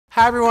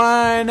Hi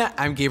everyone,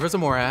 I'm Gabriel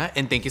Zamora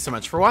and thank you so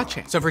much for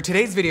watching. So for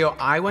today's video,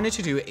 I wanted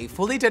to do a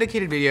fully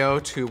dedicated video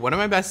to one of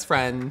my best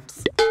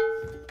friends.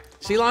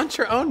 She launched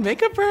her own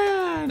makeup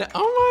brand.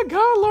 Oh my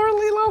God, Laura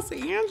Lee, Los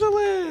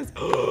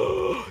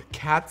Angeles.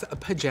 Cat's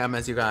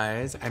Pajamas, you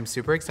guys. I'm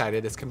super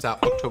excited. This comes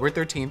out October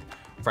 13th,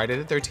 Friday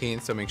the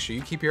 13th, so make sure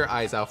you keep your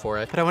eyes out for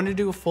it. But I wanted to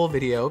do a full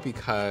video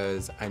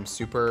because I'm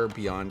super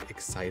beyond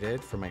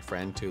excited for my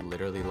friend to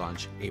literally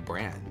launch a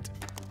brand.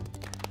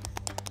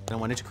 I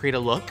wanted to create a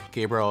look.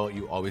 Gabriel,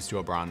 you always do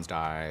a bronze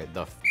dye.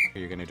 The f are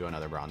you gonna do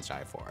another bronze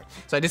dye for?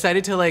 So I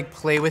decided to like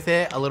play with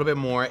it a little bit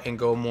more and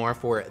go more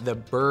for the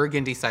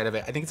burgundy side of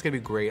it. I think it's gonna be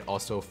great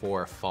also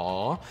for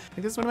fall.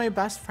 Like, this is one of my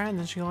best friends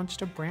and she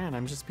launched a brand.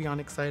 I'm just beyond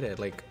excited.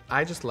 Like,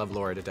 I just love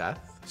Laura to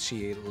death.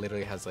 She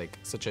literally has like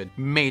such a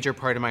major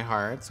part of my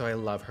heart. So I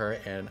love her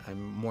and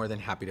I'm more than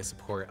happy to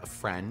support a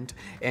friend.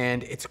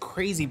 And it's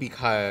crazy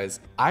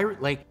because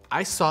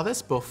I saw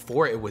this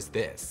before it was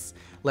this.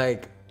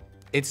 Like,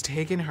 it's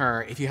taken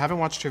her, if you haven't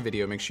watched her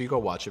video, make sure you go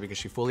watch it because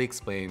she fully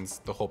explains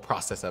the whole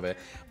process of it.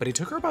 But it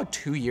took her about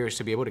 2 years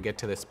to be able to get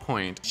to this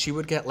point. She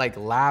would get like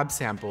lab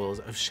samples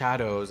of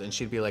shadows and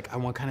she'd be like, I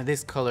want kind of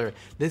this color,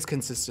 this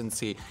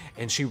consistency.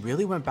 And she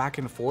really went back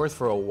and forth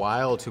for a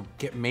while to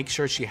make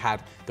sure she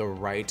had the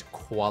right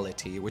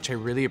quality, which I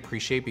really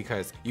appreciate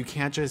because you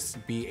can't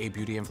just be a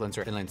beauty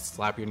influencer and then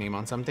slap your name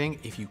on something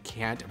if you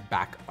can't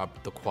back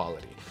up the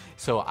quality.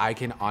 So I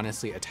can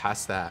honestly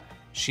attest that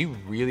she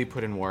really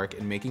put in work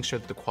in making sure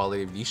that the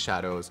quality of these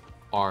shadows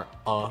are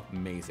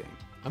amazing.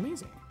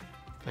 Amazing.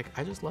 Like,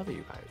 I just love it,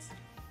 you guys.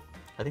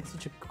 I think it's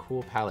such a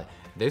cool palette.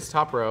 This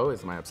top row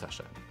is my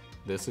obsession.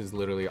 This is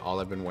literally all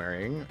I've been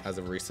wearing as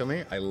of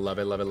recently. I love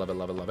it, love it, love it,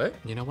 love it, love it.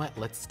 You know what?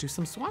 Let's do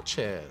some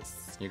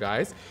swatches, you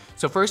guys.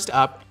 So first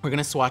up, we're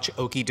gonna swatch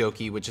Okie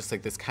Dokie, which is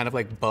like this kind of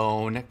like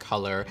bone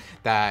color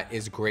that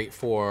is great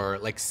for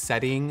like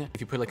setting,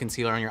 if you put like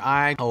concealer on your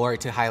eye or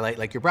to highlight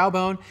like your brow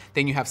bone.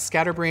 Then you have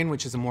Scatterbrain,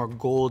 which is a more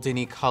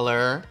golden-y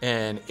color,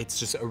 and it's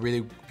just a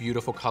really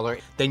beautiful color.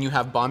 Then you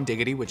have Bomb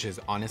Diggity, which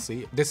is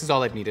honestly, this is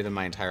all I've needed in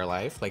my entire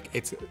life. Like,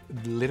 it's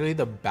literally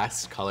the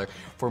best color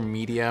for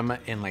medium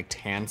and like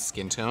tan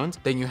skin tones.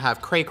 Then you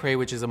have Cray Cray,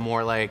 which is a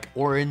more like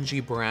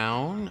orangey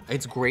brown.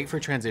 It's great for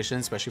transition,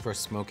 especially for a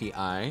smoky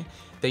eye.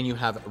 Then you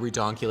have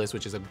Redonkulous,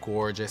 which is a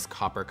gorgeous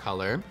copper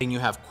color. Then you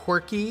have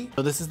Quirky.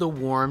 So this is the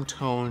warm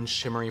tone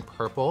shimmery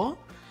purple.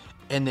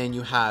 And then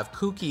you have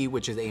Kooky,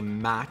 which is a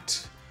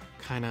matte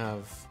kind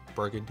of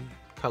burgundy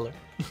color.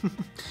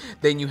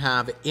 Then you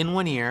have In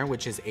One Ear,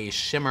 which is a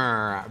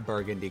shimmer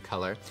burgundy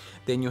color.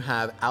 Then you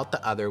have Out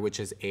the Other, which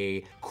is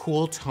a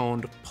cool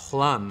toned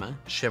plum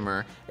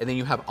shimmer. And then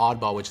you have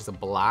Oddball, which is a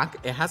black.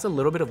 It has a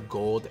little bit of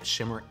gold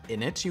shimmer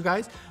in it, you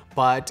guys,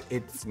 but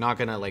it's not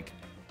gonna like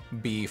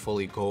be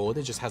fully gold.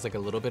 It just has like a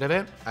little bit of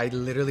it. I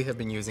literally have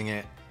been using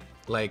it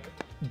like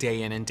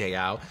day in and day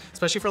out,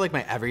 especially for like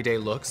my everyday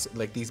looks.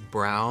 Like, these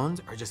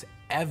browns are just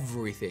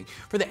everything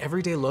for the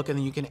everyday look, and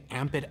then you can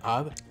amp it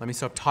up. Let me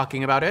stop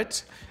talking about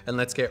it and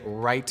let's get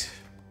right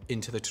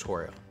into the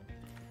tutorial.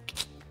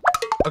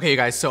 Okay, you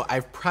guys, so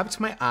I've prepped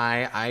my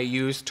eye. I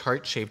use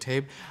Tarte Shape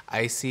Tape.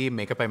 I see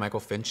Makeup by Michael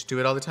Finch do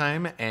it all the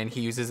time, and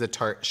he uses the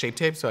Tarte Shape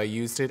Tape, so I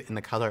used it in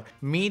the color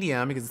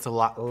medium because it's a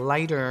lot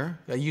lighter.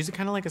 I use it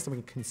kind of like as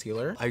a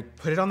concealer. I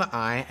put it on the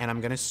eye, and I'm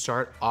gonna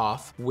start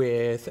off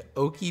with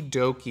Okie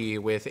Dokie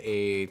with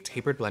a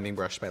tapered blending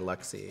brush by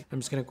Luxie. I'm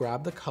just gonna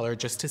grab the color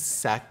just to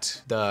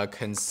set the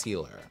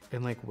concealer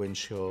in like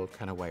windshield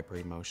kind of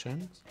wipery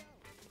motions.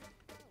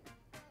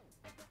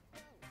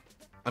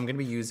 I'm gonna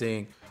be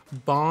using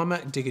Bomb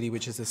Diggity,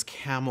 which is this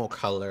camel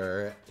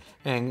color,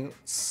 and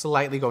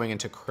slightly going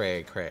into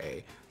Cray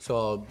Cray. So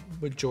I'll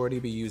majority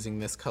be using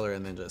this color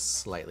and then just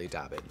slightly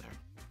dab it in there.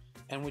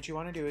 And what you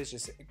wanna do is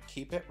just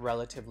keep it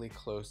relatively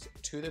close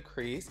to the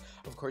crease.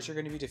 Of course, you're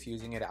gonna be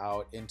diffusing it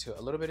out into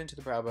a little bit into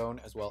the brow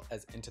bone as well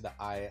as into the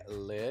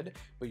eyelid,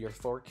 but you're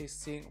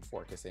focusing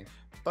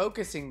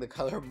the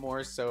color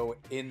more so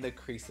in the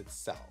crease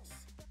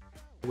itself.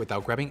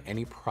 Without grabbing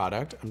any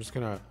product, I'm just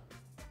gonna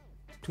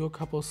do a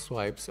couple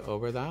swipes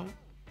over that.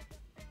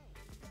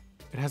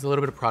 It has a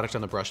little bit of product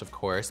on the brush, of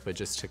course, but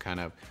just to kind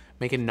of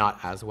make it not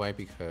as white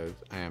because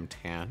I am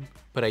tan.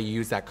 But I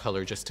use that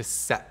color just to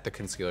set the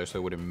concealer so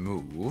it wouldn't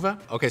move.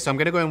 Okay, so I'm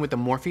gonna go in with the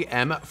Morphe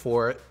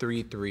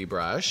M433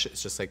 brush.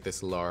 It's just like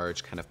this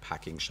large kind of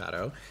packing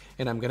shadow.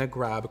 And I'm gonna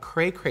grab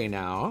Cray Cray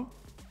now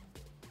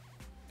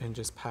and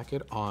just pack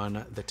it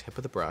on the tip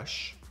of the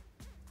brush.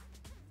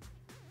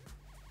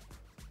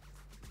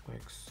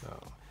 Like so.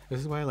 This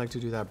is why I like to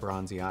do that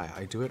bronzy eye.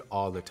 I do it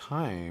all the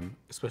time,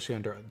 especially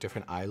under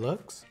different eye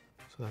looks.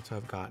 So that's why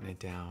I've gotten it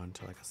down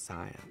to like a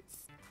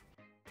science.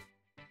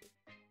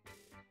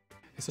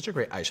 It's such a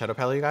great eyeshadow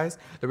palette, you guys.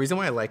 The reason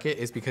why I like it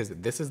is because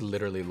this is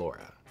literally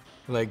Laura.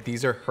 Like,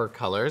 these are her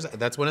colors.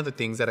 That's one of the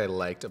things that I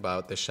liked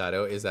about the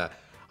shadow is that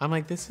I'm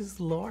like, this is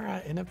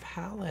Laura in a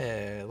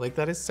palette. Like,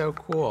 that is so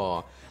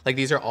cool. Like,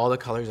 these are all the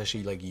colors that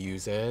she like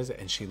uses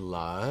and she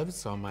loves.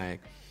 So I'm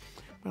like,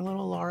 my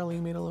little Laura Lee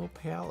made a little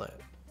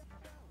palette.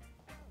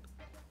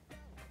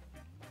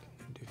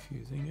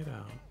 Diffusing it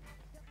out.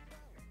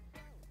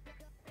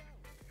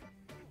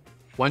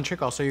 One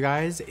trick also, you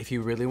guys, if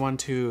you really want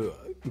to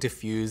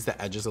diffuse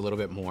the edges a little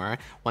bit more,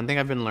 one thing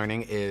I've been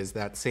learning is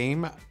that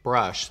same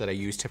brush that I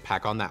used to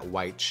pack on that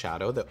white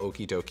shadow, the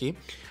Okie Dokie,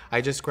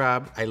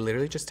 I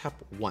literally just tap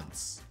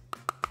once.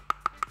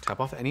 Tap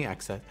off any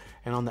excess,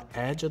 and on the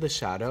edge of the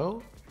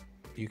shadow,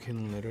 you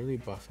can literally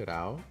buff it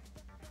out,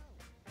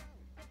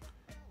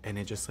 and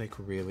it just like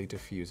really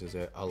diffuses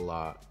it a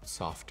lot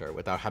softer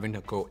without having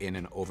to go in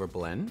and over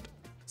blend.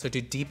 So to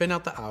deepen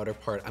out the outer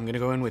part, I'm gonna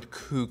go in with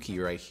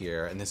Kooky right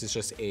here, and this is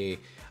just a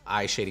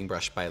eye shading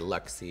brush by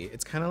Luxie.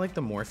 It's kind of like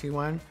the Morphe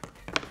one,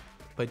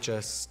 but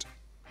just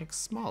like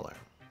smaller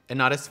and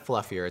not as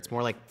fluffier. It's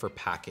more like for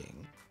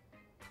packing.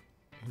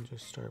 And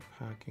just start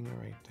packing it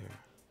right there.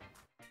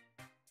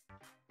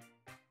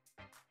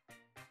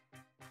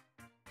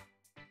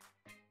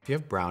 If you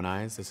have brown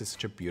eyes, this is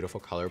such a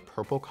beautiful color.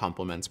 Purple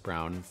complements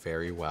brown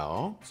very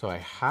well. So I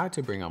had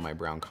to bring out my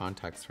brown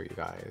contacts for you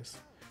guys,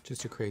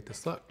 just to create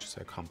this look, just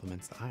so it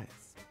complements the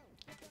eyes.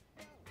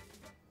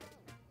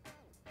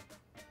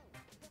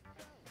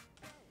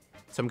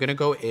 So I'm gonna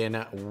go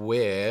in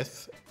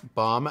with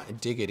Bomb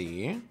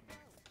Diggity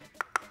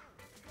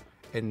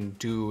and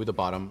do the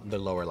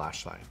lower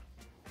lash line.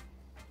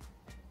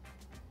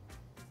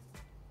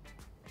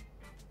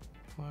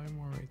 Apply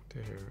more right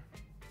there.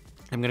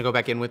 I'm gonna go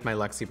back in with my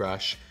Luxie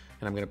brush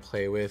and I'm gonna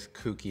play with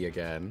Kooky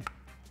again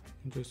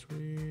and just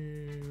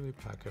really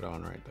pack it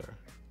on right there.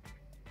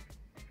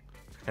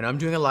 And I'm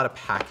doing a lot of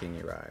packing,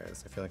 you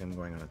guys. I feel like I'm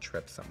going on a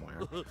trip somewhere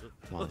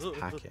while it's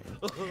packing.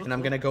 And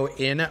I'm gonna go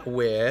in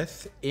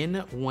with In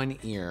One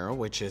Ear,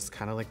 which is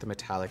kind of like the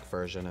metallic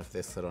version of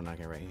this little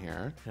nugget right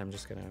here. And I'm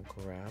just gonna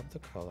grab the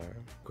color.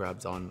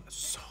 Grabs on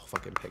so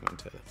fucking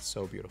pigmented, it's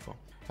so beautiful.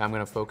 And I'm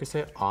gonna focus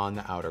it on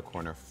the outer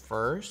corner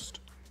first.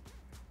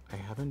 I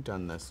haven't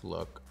done this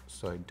look,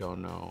 so I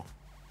don't know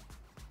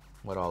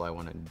what all I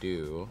wanna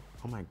do.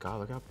 Oh my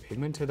God, look how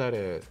pigmented that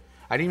is.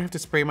 I didn't even have to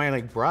spray my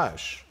like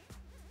brush.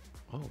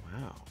 Oh,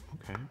 wow,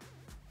 okay.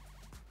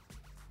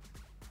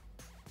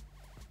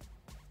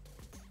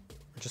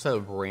 Just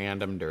a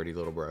random dirty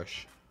little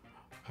brush.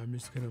 I'm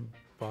just gonna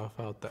buff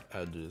out the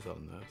edges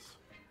on this.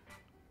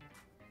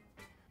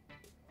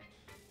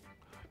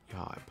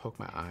 Yeah, I poke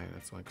my eye and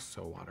it's like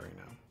so watery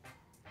now.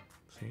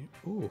 See?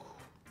 Ooh.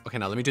 Okay,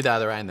 now let me do the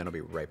other eye and then I'll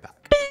be right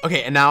back.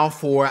 Okay, and now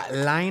for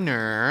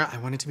liner, I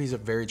want it to be a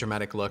very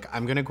dramatic look.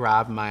 I'm gonna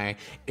grab my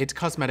It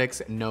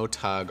Cosmetics No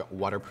Tug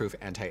Waterproof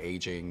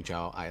Anti-Aging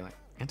Gel Eyeliner.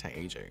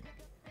 Anti-aging.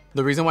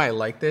 The reason why I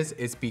like this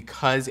is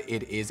because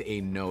it is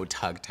a no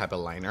tug type of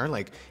liner.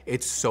 Like,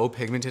 it's so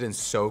pigmented and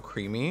so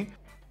creamy.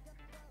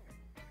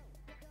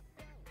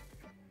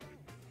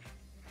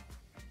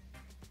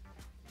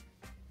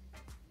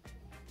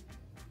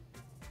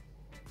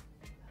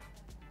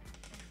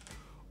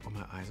 Oh,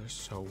 my eyes are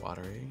so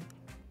watery.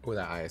 Oh,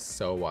 that eye is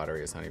so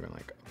watery, it's not even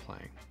like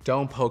applying.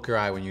 Don't poke your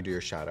eye when you do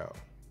your shadow.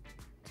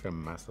 It's gonna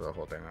mess the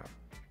whole thing up.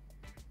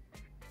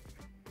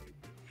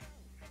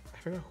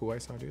 I forgot who I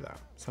saw do that.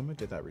 Someone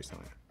did that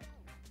recently.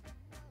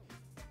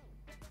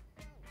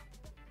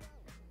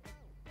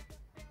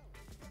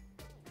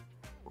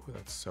 Oh,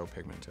 that's so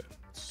pigmented.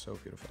 It's so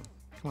beautiful.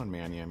 Come on,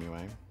 man,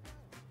 MUA.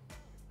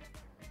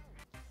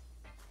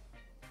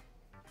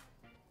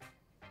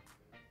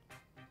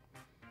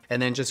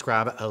 And then just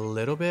grab a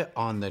little bit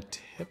on the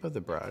tip of the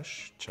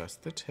brush,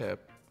 just the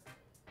tip.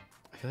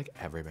 I feel like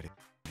everybody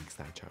makes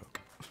that joke,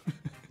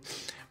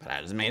 but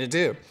I just made it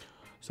too.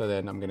 So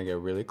then I'm gonna get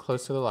really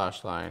close to the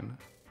lash line.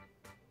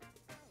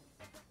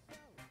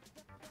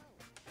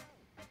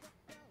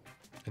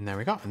 And there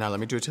we go. Now let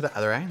me do it to the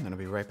other eye and then I'll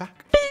be right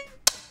back.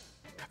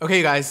 Okay,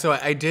 you guys, so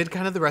I did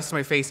kind of the rest of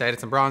my face. I added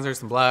some bronzer,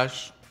 some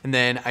blush, and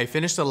then I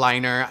finished the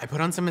liner. I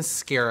put on some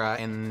mascara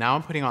and now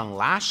I'm putting on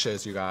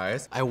lashes, you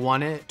guys. I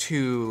want it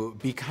to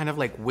be kind of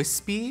like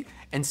wispy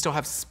and still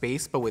have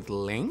space, but with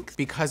length,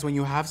 because when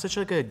you have such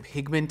like a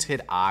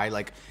pigmented eye,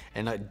 like,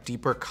 and a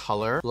deeper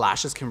color,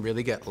 lashes can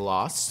really get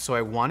lost. So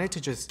I wanted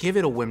to just give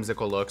it a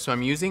whimsical look. So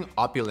I'm using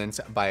Opulence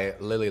by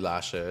Lily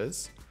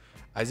Lashes.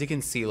 As you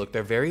can see, look,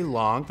 they're very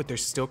long, but they're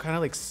still kind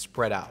of like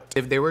spread out.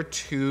 If they were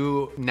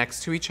two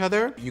next to each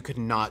other, you could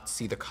not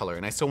see the color.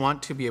 And I still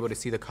want to be able to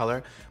see the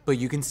color, but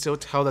you can still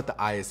tell that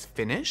the eye is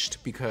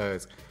finished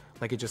because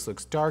like it just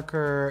looks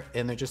darker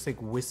and they're just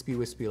like wispy,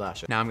 wispy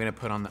lashes. Now I'm gonna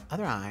put on the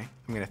other eye.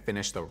 I'm gonna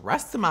finish the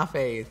rest of my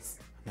face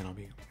and then I'll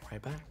be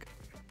right back.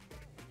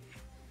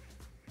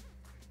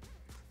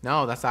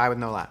 No, that's the eye with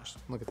no lash.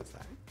 Look at this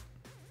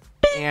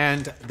eye.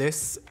 And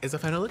this is a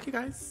final look, you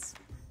guys.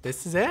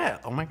 This is it.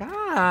 Oh my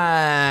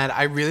God.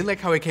 I really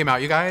like how it came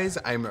out, you guys.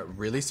 I'm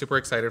really super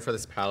excited for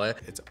this palette.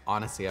 It's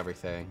honestly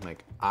everything.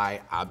 Like, I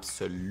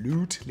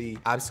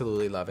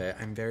absolutely love it.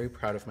 I'm very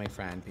proud of my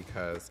friend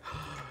because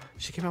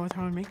she came out with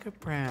her own makeup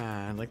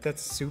brand. Like,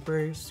 that's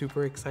super,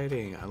 super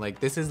exciting.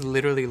 Like, this is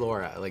literally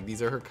Laura. Like,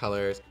 these are her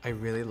colors. I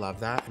really love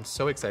that. I'm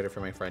so excited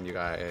for my friend, you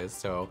guys.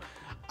 So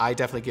I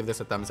definitely give this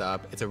a thumbs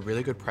up. It's a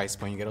really good price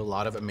point. You get a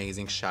lot of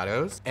amazing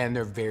shadows and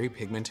they're very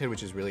pigmented,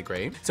 which is really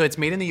great. So it's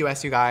made in the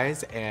US, you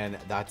guys, and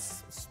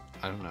that's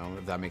I don't know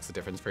if that makes a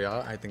difference for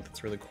y'all. I think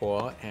that's really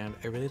cool and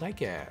I really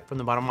like it. From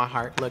the bottom of my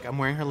heart, look, I'm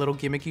wearing her little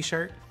gimmicky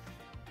shirt.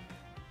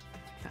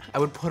 I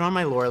would put on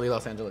my Laura Lee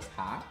Los Angeles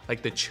hat,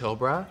 like the chill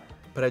bra,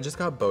 but I just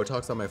got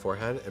Botox on my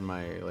forehead and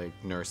my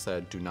nurse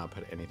said, do not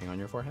put anything on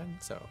your forehead,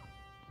 so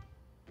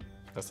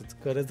that's as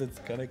good as it's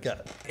gonna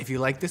get. If you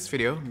like this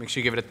video, make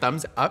sure you give it a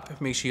thumbs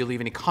up. Make sure you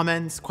leave any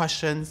comments,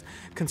 questions,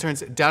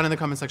 concerns down in the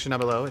comment section down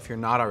below. If you're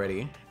not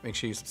already, make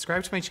sure you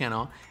subscribe to my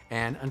channel,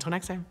 and until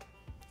next time.